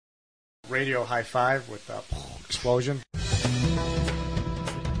radio high five with the explosion.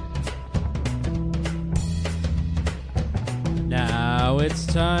 Now it's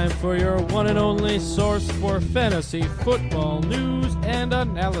time for your one and only source for fantasy football news and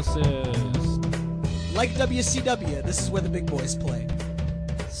analysis. Like WCW, this is where the big boys play.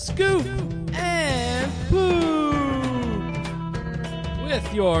 Scoop and Poop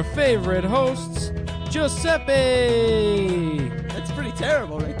with your favorite hosts, Giuseppe That's pretty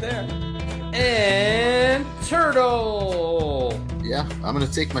terrible right there. and Turtle, Yeah, I'm going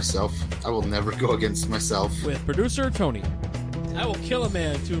to take myself. I will never go against myself. with producer Tony. I will kill a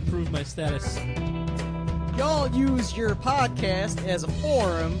man to improve my status. Y'all use your podcast as a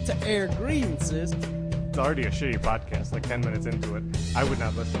forum to air grievances. It's already a shitty podcast, like 10 minutes into it. I would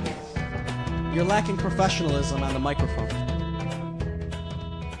not listen to this. You're lacking professionalism on the microphone.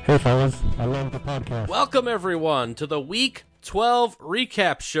 Hey fellas, I love the podcast. Welcome everyone to the Week 12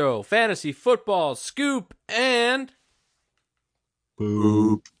 recap show, fantasy football scoop and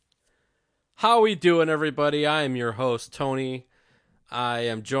Boop. how we doing, everybody? I am your host, Tony. I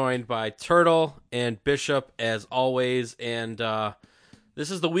am joined by Turtle and Bishop, as always, and this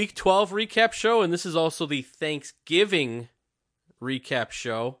is the Week 12 recap show, and this is also the Thanksgiving recap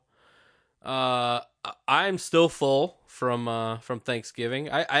show. I'm still full from Thanksgiving.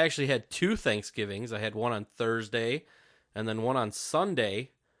 I actually had two Thanksgivings. I had one on Thursday and then one on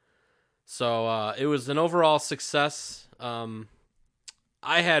Sunday. So it was an overall success.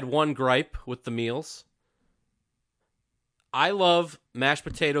 I had one gripe with the meals. I love mashed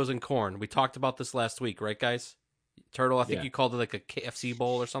potatoes and corn. We talked about this last week, right, guys? Turtle, I think you called it like a KFC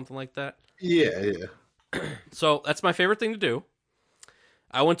bowl or something like that. Yeah. So that's my favorite thing to do.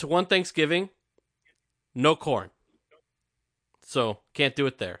 I went to one Thanksgiving, no corn. So can't do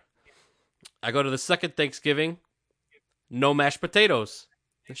it there. I go to the second Thanksgiving, no mashed potatoes.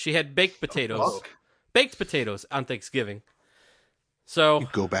 She had baked potatoes. Baked potatoes on Thanksgiving. So You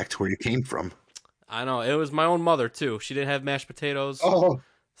go back to where you came from. I know, it was my own mother too. She didn't have mashed potatoes. Oh.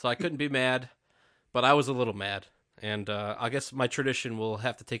 So I couldn't be mad, but I was a little mad. And I guess my tradition will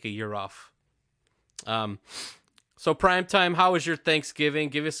have to take a year off. So Primetime, how was your Thanksgiving?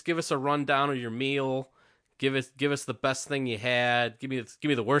 Give us a rundown of your meal. Give us the best thing you had. Give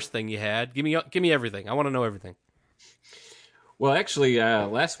me the worst thing you had. Give me everything. I want to know everything. Well, actually,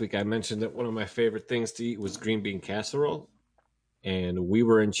 last week I mentioned that one of my favorite things to eat was green bean casserole, and we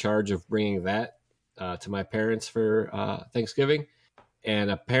were in charge of bringing that to my parents for Thanksgiving.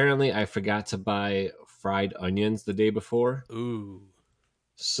 And apparently, I forgot to buy fried onions the day before. Ooh.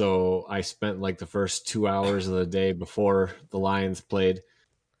 So I spent like the first 2 hours of the day before the Lions played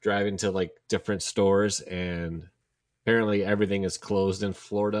driving to like different stores, and apparently everything is closed in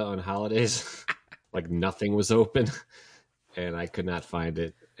Florida on holidays. Like nothing was open, and I could not find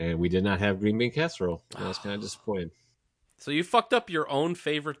it. And we did not have green bean casserole. I was kind of disappointed. So you fucked up your own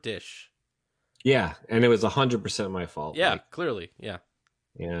favorite dish. Yeah, and it was 100% my fault. Yeah, Like, clearly. Yeah.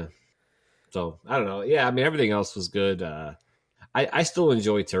 yeah. So I don't know. Yeah, I mean everything else was good. I still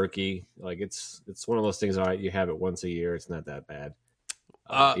enjoy turkey. Like it's one of those things. All right, you have it once a year. It's not that bad.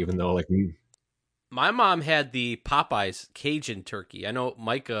 Even though like My mom had the Popeyes Cajun turkey. I know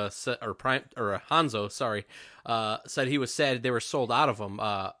Micah said, or Hanzo, sorry, said he was sad they were sold out of them.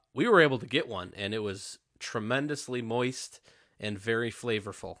 We were able to get one, and it was tremendously moist and very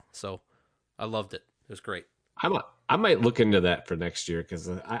flavorful. So I loved it. It was great. I might look into that for next year because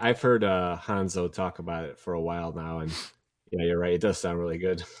I've heard Hanzo talk about it for a while now, and yeah, you're right. It does sound really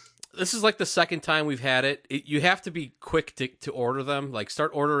good. This is like the second time we've had it. You have to be quick to order them. Like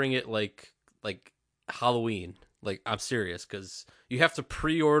start ordering it like Halloween. Like I'm serious because you have to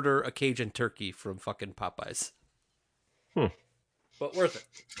pre-order a Cajun turkey from fucking Popeyes. But worth it.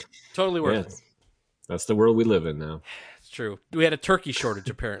 Totally worth it. That's the world we live in now. It's true. We had a turkey shortage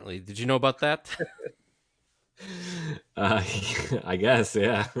apparently. Did you know about that? I guess,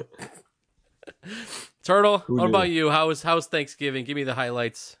 yeah. Turtle, Who what knew? about you? How's Thanksgiving? Give me the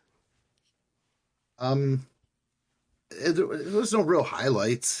highlights. There was no real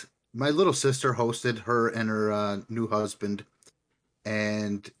highlights. My little sister hosted her and her new husband,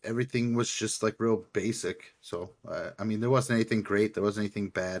 and everything was just like real basic. So, I mean, there wasn't anything great. There wasn't anything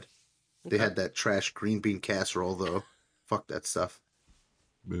bad. They had that trash green bean casserole, though. Fuck that stuff.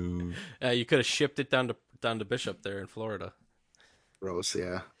 Boo. You could have shipped it down to Bishop there in Florida. Gross,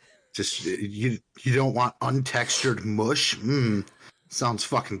 yeah. Just you don't want untextured mush? Sounds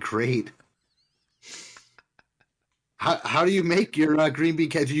fucking great. How do you make your green bean?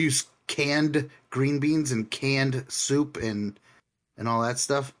 Do you use canned green beans and canned soup and all that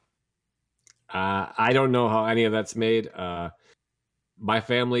stuff? I don't know how any of that's made. my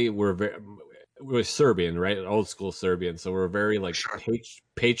family we're Serbian, right? Old school Serbian. So we're very like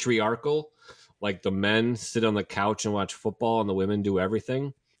patriarchal. Like the men sit on the couch and watch football and the women do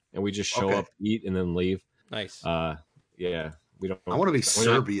everything. And we just show up, eat, and then leave. Nice. Yeah. We don't. I want to be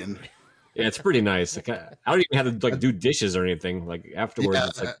Serbian. Yeah, it's pretty nice. Like, I don't even have to like do dishes or anything. Like afterwards,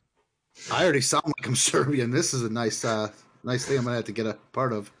 it's like I already sound like I'm Serbian. This is a nice thing I'm gonna have to get a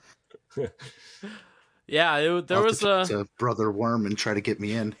part of. Yeah, there was a brother Worm and try to get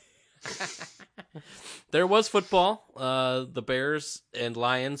me in. There was football. The Bears and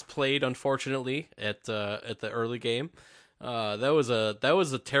Lions played, unfortunately, at the early game. That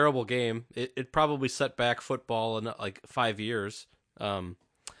was a terrible game. It probably set back football in like 5 years.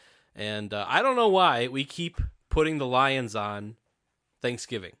 And I don't know why we keep putting the Lions on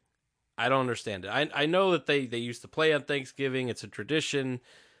Thanksgiving. I don't understand it. I know that they used to play on Thanksgiving. It's a tradition,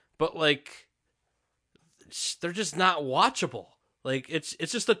 but like they're just not watchable. Like it's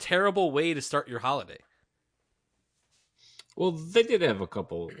just a terrible way to start your holiday. Well, they did have a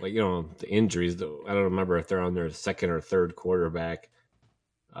couple, like, the injuries. Though I don't remember if they're on their second or third quarterback.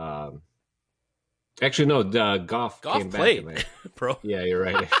 Actually, no. Goff came played, back, bro. Yeah, you're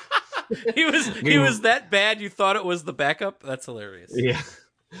right. he was that bad. You thought it was the backup? That's hilarious. Yeah.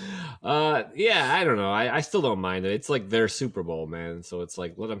 Yeah. I don't know. I still don't mind it. It's like their Super Bowl, man. So it's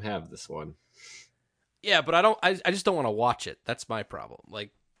like let them have this one. Yeah, but I just don't want to watch it. That's my problem.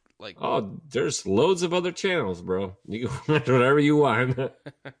 Like. Oh, there's loads of other channels, bro. You can watch whatever you want.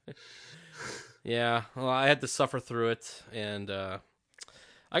 Yeah, well, I had to suffer through it, and I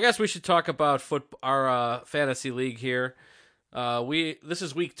guess we should talk about our fantasy league here. This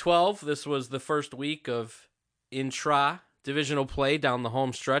is week 12. This was the first week of intra-divisional play down the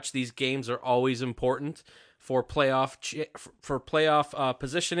home stretch. These games are always important for playoff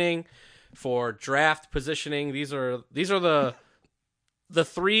positioning, for draft positioning. These are the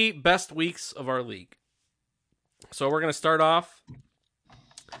 3 best weeks of our league. So we're going to start off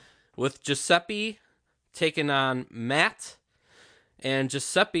with Giuseppe taking on Matt. And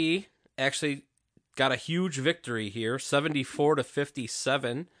Giuseppe actually got a huge victory here,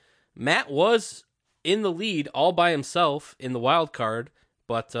 74-57. Matt was in the lead all by himself in the wild card,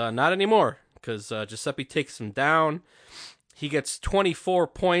 but not anymore because Giuseppe takes him down. He gets 24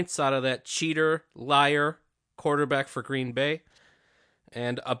 points out of that cheater, liar quarterback for Green Bay.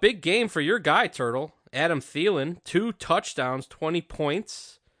 And a big game for your guy, Turtle. Adam Thielen, 2 touchdowns, 20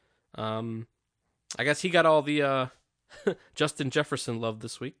 points. I guess he got all the Justin Jefferson love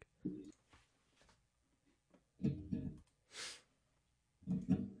this week.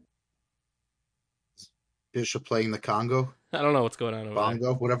 Bishop playing the Congo. I don't know what's going on over Bongo,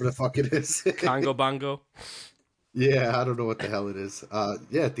 there. whatever the fuck it is. Congo bongo. Yeah, I don't know what the hell it is.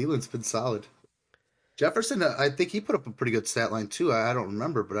 Yeah, Thielen's been solid. Jefferson, I think he put up a pretty good stat line too. I don't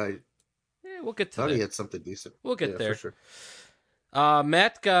remember, but we'll get to thought that. he had something decent. We'll get there. For sure.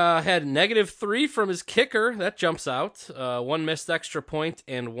 Matt had -3 from his kicker. That jumps out. 1 missed extra point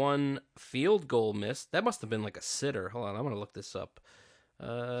and 1 field goal missed. That must have been like a sitter. Hold on, I'm going to look this up.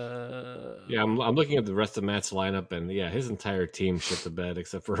 Yeah, I'm looking at the rest of Matt's lineup, and yeah, his entire team shit the bed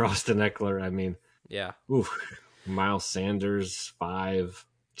except for Austin Eckler. I mean, yeah. Miles Sanders 5,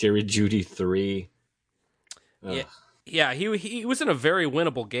 Jerry Jeudy 3. Yeah, he was in a very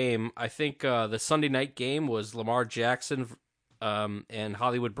winnable game. I think the Sunday night game was Lamar Jackson and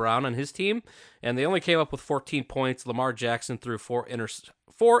Hollywood Brown on his team, and they only came up with 14 points. Lamar Jackson threw 4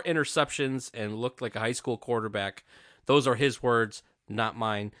 interceptions and looked like a high school quarterback. Those are his words, not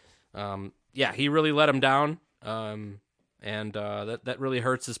mine. Yeah, he really let him down, and that really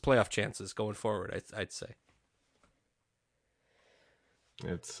hurts his playoff chances going forward, I'd say.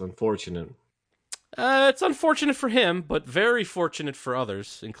 It's unfortunate. It's unfortunate for him, but very fortunate for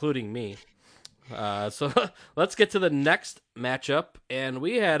others, including me. So let's get to the next matchup, and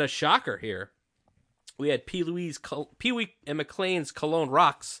we had a shocker here. We had Pee Wee and McLean's Cologne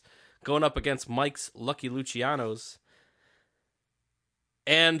Rocks going up against Mike's Lucky Luciano's.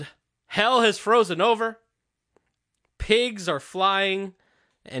 And hell has frozen over. Pigs are flying,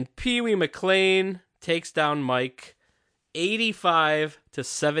 and Pee Wee McLean takes down Mike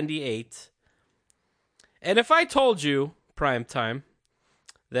 85-78. And if I told you, prime time,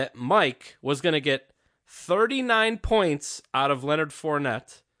 that Mike was going to get 39 points out of Leonard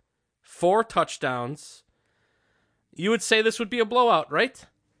Fournette, 4 touchdowns, you would say this would be a blowout, right?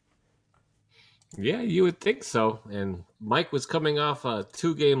 Yeah, you would think so. And Mike was coming off a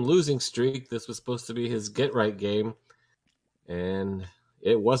 2-game losing streak. This was supposed to be his get-right game. And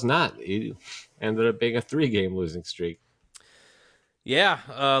it was not. It ended up being a 3-game losing streak. Yeah,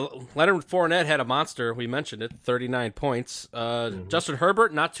 Leonard Fournette had a monster. We mentioned it, 39 points. Justin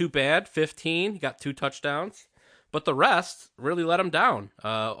Herbert, not too bad, 15. He got 2 touchdowns. But the rest really let him down.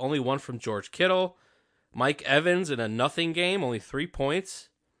 Only one from George Kittle. Mike Evans in a nothing game, only 3 points.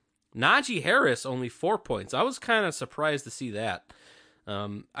 Najee Harris, only 4 points. I was kind of surprised to see that.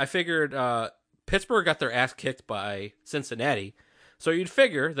 I figured Pittsburgh got their ass kicked by Cincinnati. So you'd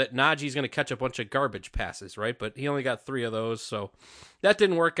figure that Najee's going to catch a bunch of garbage passes, right? But he only got 3 of those, so that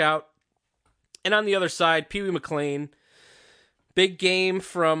didn't work out. And on the other side, Pee Wee McLean, big game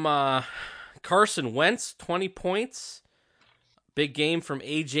from Carson Wentz, 20 points. Big game from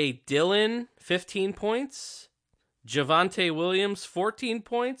A.J. Dillon, 15 points. Javonte Williams, 14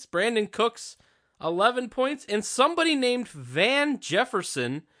 points. Brandon Cooks, 11 points. And somebody named Van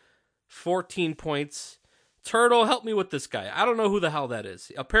Jefferson, 14 points. Turtle, help me with this guy. I don't know who the hell that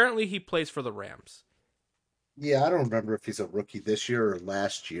is. Apparently, he plays for the Rams. Yeah, I don't remember if he's a rookie this year or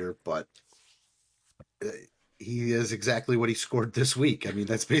last year, but he is exactly what he scored this week. I mean,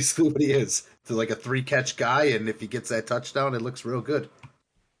 that's basically what he is. To like a 3-catch guy, and if he gets that touchdown, it looks real good.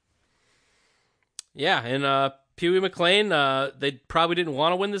 Yeah, and Pee Wee McLean, they probably didn't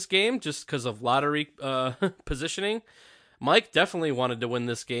want to win this game just because of lottery positioning. Mike definitely wanted to win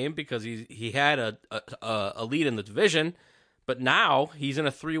this game because he had a lead in the division, but now he's in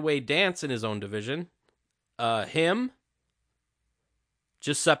a 3-way dance in his own division. Him,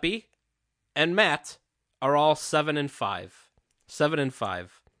 Giuseppe, and Matt are all 7-5. 7-5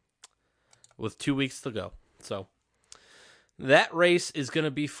 with 2 weeks to go. So that race is going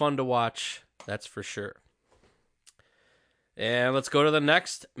to be fun to watch, that's for sure. And let's go to the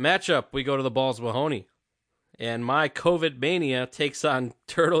next matchup. We go to the Balls Mahoney. And my COVID mania takes on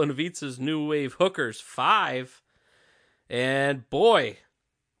Turtle and Vitz's New Wave Hookers 5. And boy,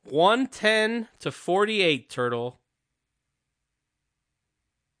 110-48, Turtle.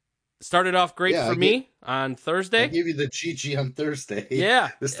 Started off great for me on Thursday. I gave you the GG on Thursday. Yeah,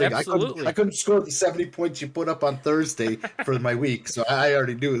 this thing, absolutely. I couldn't score the 70 points you put up on Thursday for my week, so I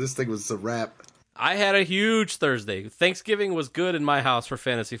already knew this thing was a wrap. I had a huge Thursday. Thanksgiving was good in my house for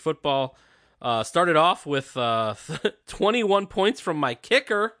fantasy football. Started off with 21 points from my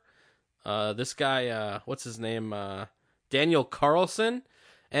kicker. This guy, what's his name? Daniel Carlson.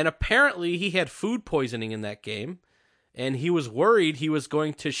 And apparently he had food poisoning in that game. And he was worried he was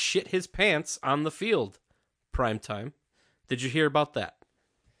going to shit his pants on the field. Prime time. Did you hear about that?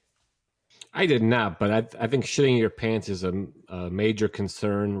 I did not, but I think shitting your pants is a major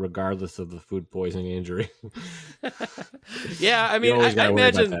concern regardless of the food poisoning injury. Yeah, I mean, I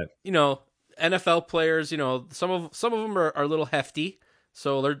imagine, NFL players, some of them are a little hefty,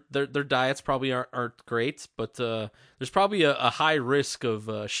 so their diets probably aren't great, but there's probably a high risk of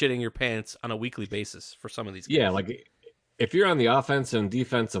shitting your pants on a weekly basis for some of these guys. Yeah, like if you're on the offensive and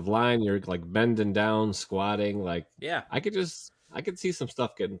defensive line, you're like bending down, squatting, like yeah, I could see some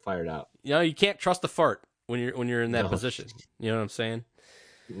stuff getting fired out. You can't trust a fart when you're in that position. You know what I'm saying?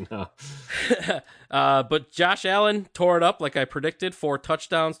 No. But Josh Allen tore it up like I predicted. 4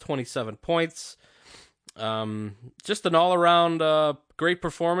 touchdowns, 27 points. Just an all-around great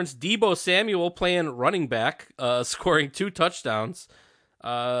performance. Deebo Samuel playing running back, scoring 2 touchdowns.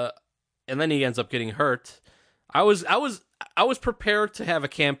 And then he ends up getting hurt. I was prepared to have a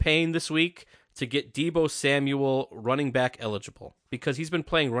campaign this week to get Deebo Samuel running back eligible because he's been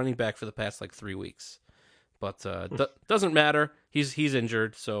playing running back for the past 3 weeks. But doesn't matter. He's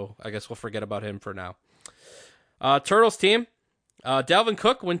injured, so I guess we'll forget about him for now. Turtles team, Dalvin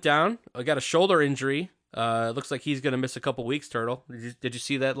Cook went down. Got a shoulder injury. Looks like he's going to miss a couple weeks, Turtle. Did you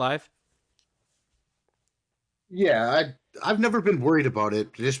see that live? Yeah, I've never been worried about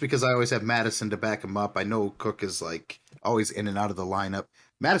it just because I always have Madison to back him up. I know Cook is always in and out of the lineup.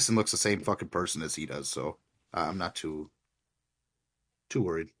 Madison looks the same fucking person as he does, so I'm not too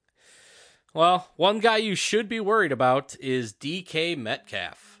worried. Well, one guy you should be worried about is DK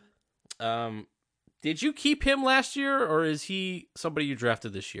Metcalf. Did you keep him last year, or is he somebody you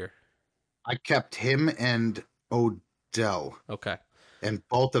drafted this year? I kept him and Odell. Okay. And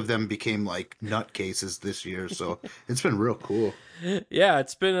both of them became nutcases this year, so it's been real cool. Yeah,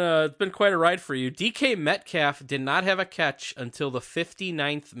 it's been quite a ride for you. DK Metcalf did not have a catch until the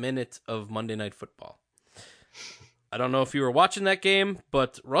 59th minute of Monday Night Football. I don't know if you were watching that game,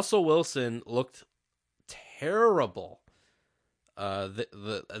 but Russell Wilson looked terrible.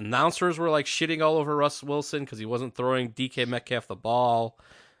 The announcers were shitting all over Russ Wilson because he wasn't throwing DK Metcalf the ball.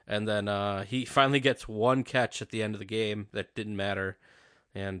 And then he finally gets 1 catch at the end of the game that didn't matter.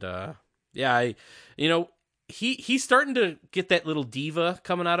 And he's starting to get that little diva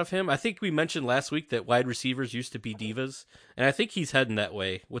coming out of him. I think we mentioned last week that wide receivers used to be divas, and I think he's heading that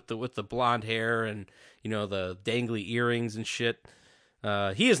way with the blonde hair and the dangly earrings and shit.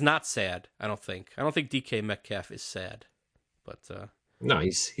 He is not sad. I don't think DK Metcalf is sad, but no,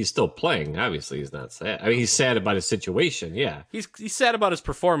 he's still playing. Obviously, he's not sad. I mean, he's sad about his situation. Yeah, he's sad about his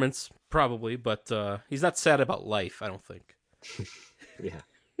performance probably, but he's not sad about life. I don't think. Yeah.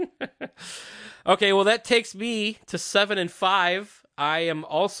 Okay, well that takes me to 7-5. I am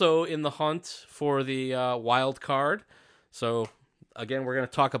also in the hunt for the wild card. So again, we're going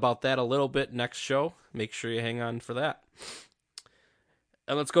to talk about that a little bit next show. Make sure you hang on for that.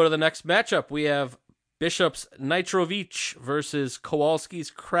 And let's go to the next matchup. We have Bishop's Nitrovich versus Kowalski's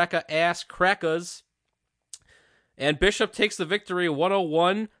Cracka-Ass Crackas. And Bishop takes the victory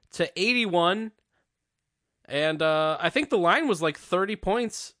 101-81. And I think the line was like 30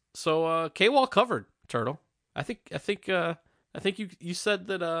 points. So K-Wall covered, Turtle. I think you said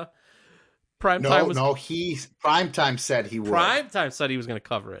that Primetime was... No, Primetime said he would. Primetime said he was going to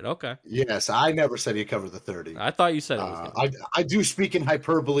cover it. Okay. Yes, I never said he'd cover the 30. I thought you said it was going to. I do speak in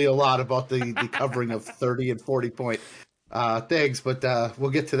hyperbole a lot about the covering of 30 and 40 point things, but we'll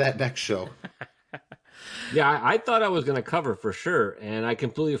get to that next show. Yeah, I thought I was going to cover for sure, and I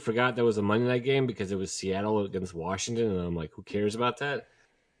completely forgot there was a Monday night game because it was Seattle against Washington, and I'm like, who cares about that?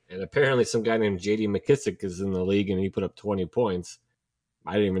 And apparently some guy named J.D. McKissick is in the league, and he put up 20 points.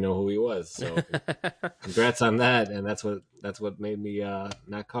 I didn't even know who he was, so congrats on that, and that's what made me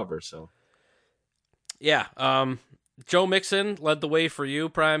not cover. So, yeah, Joe Mixon led the way for you,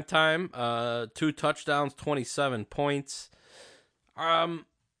 Primetime. 2 touchdowns, 27 points.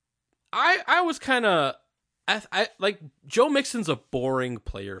 I was kind of... I like Joe Mixon's a boring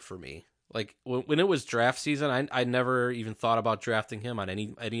player for me. Like when it was draft season, I never even thought about drafting him on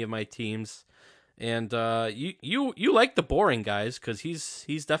any of my teams. And you like the boring guys because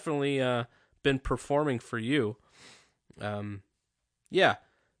he's definitely been performing for you. Yeah,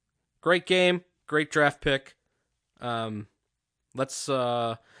 great game, great draft pick. Let's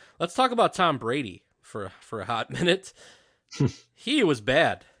talk about Tom Brady for a hot minute. He was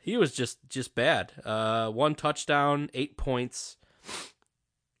bad. He was just bad. 1 touchdown, 8 points.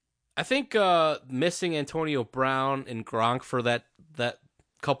 I think missing Antonio Brown and Gronk for that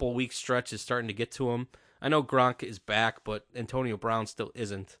couple week stretch is starting to get to him. I know Gronk is back, but Antonio Brown still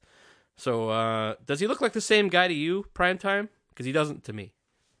isn't. So does he look like the same guy to you, Primetime? Because he doesn't to me.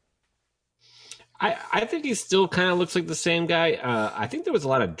 I think he still kind of looks like the same guy. I think there was a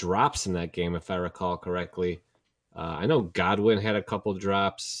lot of drops in that game, if I recall correctly. I know Godwin had a couple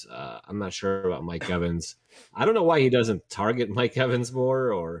drops. I'm not sure about Mike Evans. I don't know why he doesn't target Mike Evans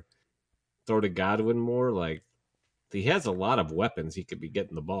more or throw to Godwin more. Like, he has a lot of weapons he could be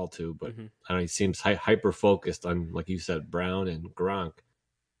getting the ball to, but I don't know, he seems hyper focused on, like you said, Brown and Gronk.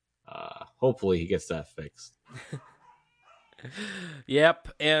 Hopefully he gets that fixed. Yep,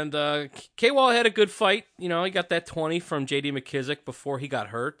 and K-Wall had a good fight. He got that 20 from J.D. McKissick before he got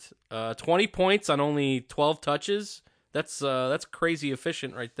hurt. 20 points on only 12 touches. That's crazy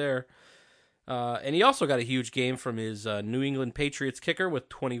efficient right there. And he also got a huge game from his New England Patriots kicker with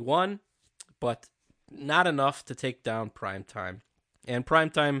 21, but not enough to take down Primetime. And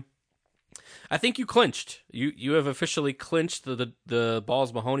Primetime, I think you clinched. You have officially clinched the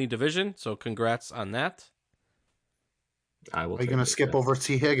Balls Mahoney division, so congrats on that. Are you going to skip over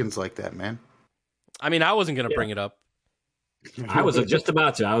T. Higgins like that, man? I mean, I wasn't going to bring it up. I was just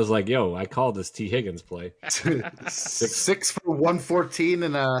about to. I was like, yo, I called this T. Higgins play. 6 for 114,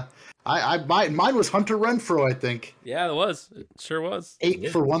 and mine was Hunter Renfrow, I think. Yeah, it was. It sure was.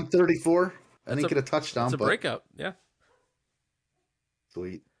 8 for 134. I didn't get a touchdown. It's a breakout, yeah.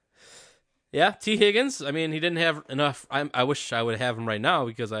 Sweet. Yeah, T. Higgins, I mean, he didn't have enough. I wish I would have him right now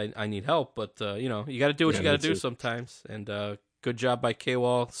because I need help. But, you got to do what you got to do sometimes. And good job by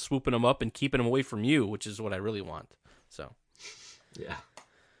K-Wall swooping him up and keeping him away from you, which is what I really want. So, yeah.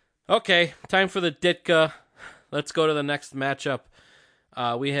 Okay, time for the Ditka. Let's go to the next matchup.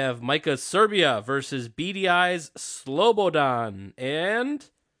 We have Micah Serbia versus BDI's Slobodan. And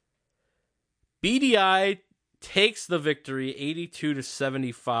BDI takes the victory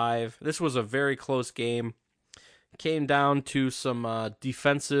 82-75. This was a very close game. Came down to some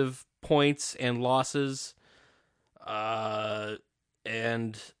defensive points and losses. And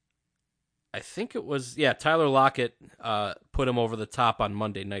I think it was, Tyler Lockett put him over the top on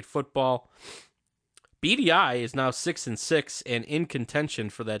Monday Night Football. BDI is now 6-6 and in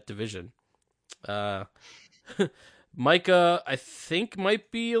contention for that division. Micah, I think, might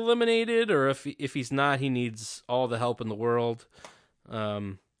be eliminated, or if he's not, he needs all the help in the world.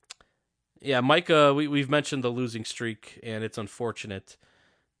 Yeah, Micah, we've mentioned the losing streak, and it's unfortunate,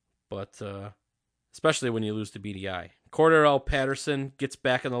 but especially when you lose to BDI. Cordero Patterson gets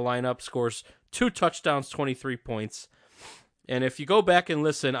back in the lineup, scores 2 touchdowns, 23 points. And if you go back and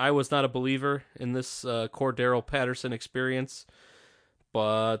listen, I was not a believer in this Cordero Patterson experience,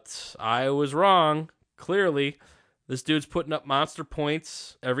 but I was wrong, clearly. This dude's putting up monster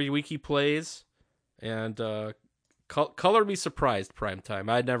points every week he plays, and color me surprised,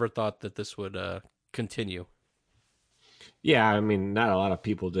 Primetime. I never thought that this would continue. Yeah, I mean, not a lot of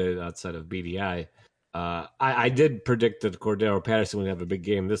people did outside of BDI. I did predict that Cordero Patterson would have a big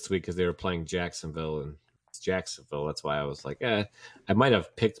game this week because they were playing Jacksonville, and it's Jacksonville. That's why I was like, I might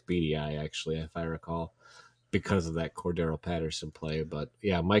have picked BDI, actually, if I recall, because of that Cordero Patterson play. But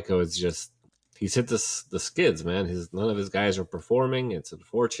yeah, Micah is just, he's hit the skids, man. None of his guys are performing. It's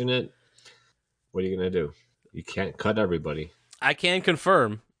unfortunate. What are you going to do? You can't cut everybody. I can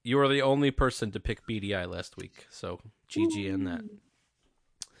confirm you were the only person to pick BDI last week, so GG in that.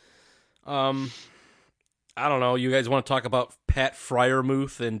 I don't know. You guys want to talk about Pat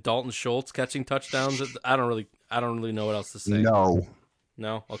Freiermuth and Dalton Schultz catching touchdowns? I don't really know what else to say. No.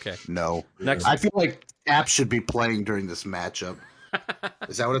 No? Okay. No. Next. I feel like App should be playing during this matchup.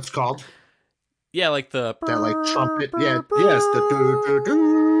 Is that what it's called? Yeah, like the That like trumpet. Yeah. Yes. The doo doo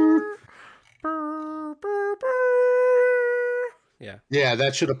doo. Yeah. Yeah,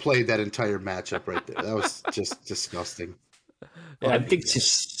 that should have played that entire matchup right there. That was just disgusting. I think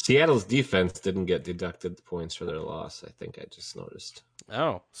Seattle's defense didn't get deducted points for their loss. I think I just noticed.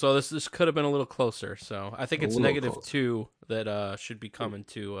 Oh, so this could have been a little closer. So I think it's -2 that should be coming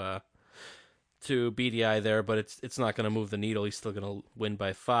to BDI there, but it's not going to move the needle. He's still going to win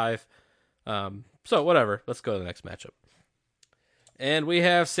by 5. So whatever. Let's go to the next matchup. And we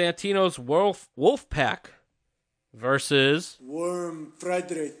have Santino's Wolf Pack versus Worm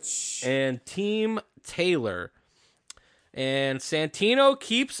Friedrich and Team Taylor. And Santino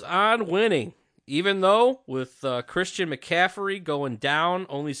keeps on winning, even though with Christian McCaffrey going down,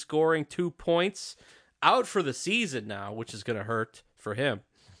 only scoring 2 points, out for the season now, which is going to hurt for him.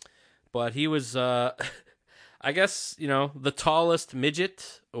 But he was, I guess, the tallest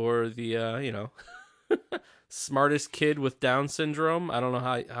midget or the, smartest kid with Down syndrome. I don't know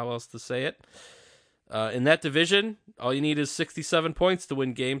how else to say it. In that division, all you need is 67 points to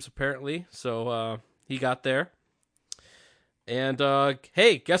win games, apparently. So he got there. And,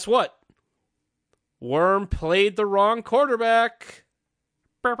 hey, guess what? Worm played the wrong quarterback.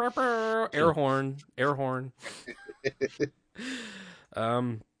 Burr, burr, burr. Air horn.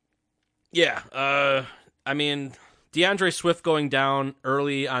 Yeah, I mean, DeAndre Swift going down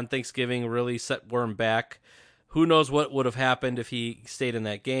early on Thanksgiving really set Worm back. Who knows what would have happened if he stayed in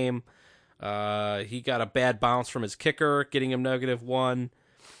that game. He got a bad bounce from his kicker, getting him -1.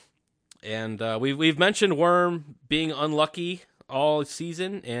 And we've mentioned Worm being unlucky all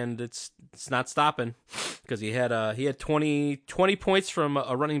season, and it's not stopping because he had 20 points from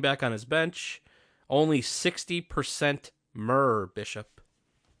a running back on his bench, only 60% Bishop.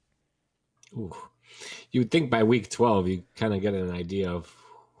 Ooh. You would think by week 12 you kind of get an idea of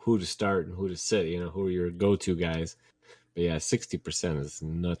who to start and who to sit. Who are your go-to guys. But yeah, 60% is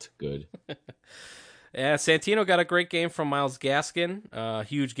not good. Yeah, Santino got a great game from Myles Gaskin.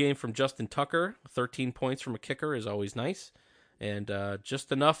 Huge game from Justin Tucker. 13 points from a kicker is always nice. And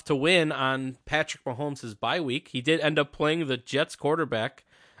just enough to win on Patrick Mahomes' bye week. He did end up playing the Jets quarterback.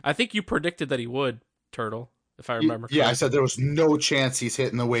 I think you predicted that he would, Turtle, if I remember correctly. Yeah, I said there was no chance he's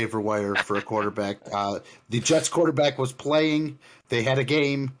hitting the waiver wire for a quarterback. The Jets quarterback was playing. They had a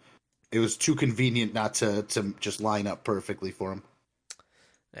game. It was too convenient not to just line up perfectly for him.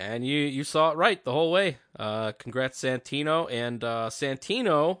 And you saw it right the whole way. Congrats, Santino. And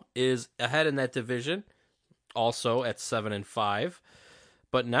Santino is ahead in that division, also at 7-5.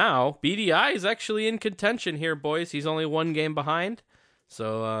 But now BDI is actually in contention here, boys. He's only 1 game behind,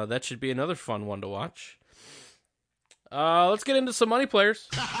 so that should be another fun one to watch. Let's get into some money players.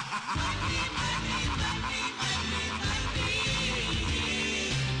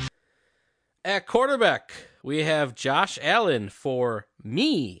 At quarterback, we have Josh Allen for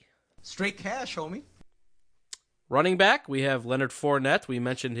me. Straight cash, homie. Running back, we have Leonard Fournette. We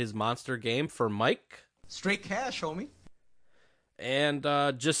mentioned his monster game for Mike. Straight cash, homie. And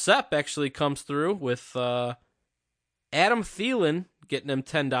Giuseppe actually comes through with Adam Thielen getting him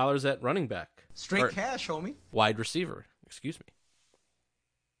 $10 at running back. Straight cash, homie. Wide receiver, excuse me.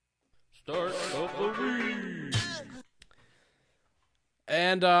 Start of the week.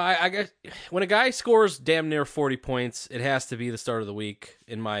 And I guess when a guy scores damn near 40 points, it has to be the start of the week,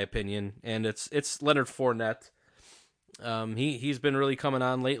 in my opinion. And it's Leonard Fournette. He's been really coming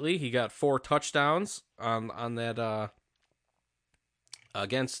on lately. He got 4 touchdowns on that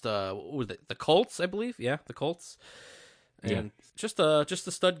against what was it? The Colts, I believe. Yeah, the Colts. And just a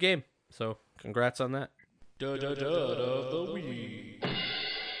stud game. So congrats on that. Of the week.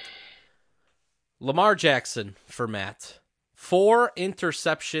 Lamar Jackson for Matt. 4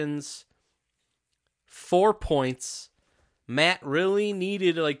 interceptions, 4 points. Matt really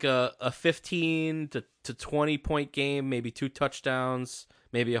needed like a 15 to 20 point game, maybe 2 touchdowns,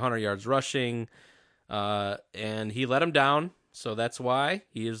 maybe 100 yards rushing. And he let him down. So that's why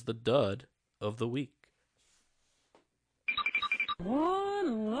he is the dud of the week.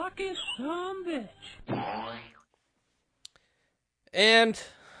 One lucky son bitch. And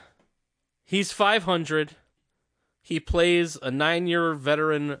he's 500. He plays a 9-year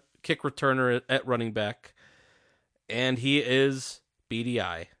veteran kick returner at running back. And he is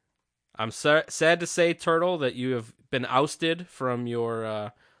BDI. I'm sad to say, Turtle, that you have been ousted from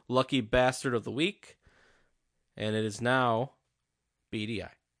your lucky bastard of the week. And it is now BDI.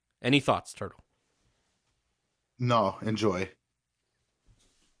 Any thoughts, Turtle? No, enjoy.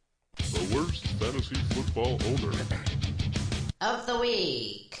 The worst fantasy football owner of the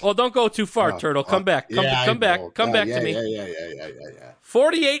week. Oh, don't go too far, Turtle. Come back. Come back to me. Yeah.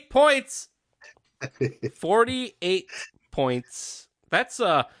 48 points. 48 points. That's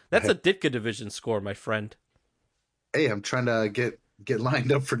a Ditka division score, my friend. Hey, I'm trying to get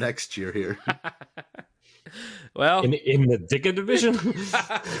lined up for next year here. Well, in the Ditka division.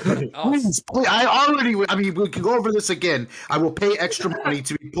 Please, we can go over this again. I will pay extra money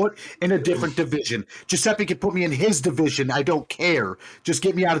to be put in a different division. Giuseppe can put me in his division. I don't care. Just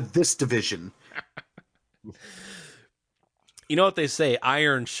get me out of this division. You know what they say?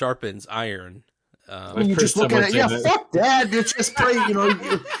 Iron sharpens iron. You just look at it. Fuck that. It's just play.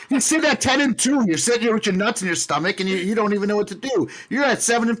 You sit at 10-2. You're sitting here with your nuts in your stomach, and you don't even know what to do. You're at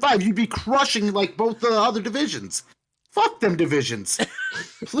 7-5. You'd be crushing like both the other divisions. Fuck them divisions.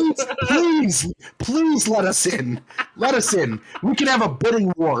 Please let us in. Let us in. We can have a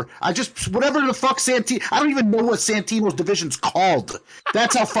bidding war. Whatever the fuck Santino. I don't even know what Santino's division's called.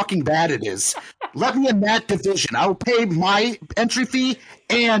 That's how fucking bad it is. Let me in that division. I will pay my entry fee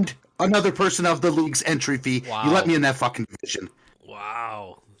and another person of the league's entry fee. Wow. You let me in that fucking division.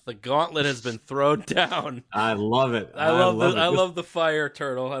 Wow. The gauntlet has been thrown down. I love it. I love the fire,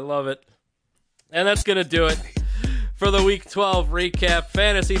 Turtle. I love it. And that's going to do it for the Week 12 recap.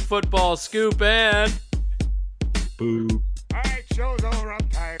 Fantasy Football Scoop and... Boo. All right, show's over. I'm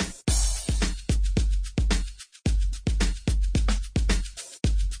tired.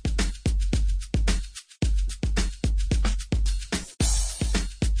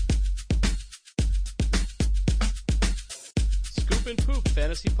 And Poop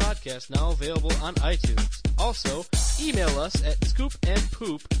Fantasy Podcast, now available on iTunes. Also, email us at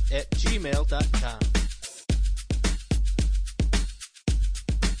scoopandpoop@gmail.com.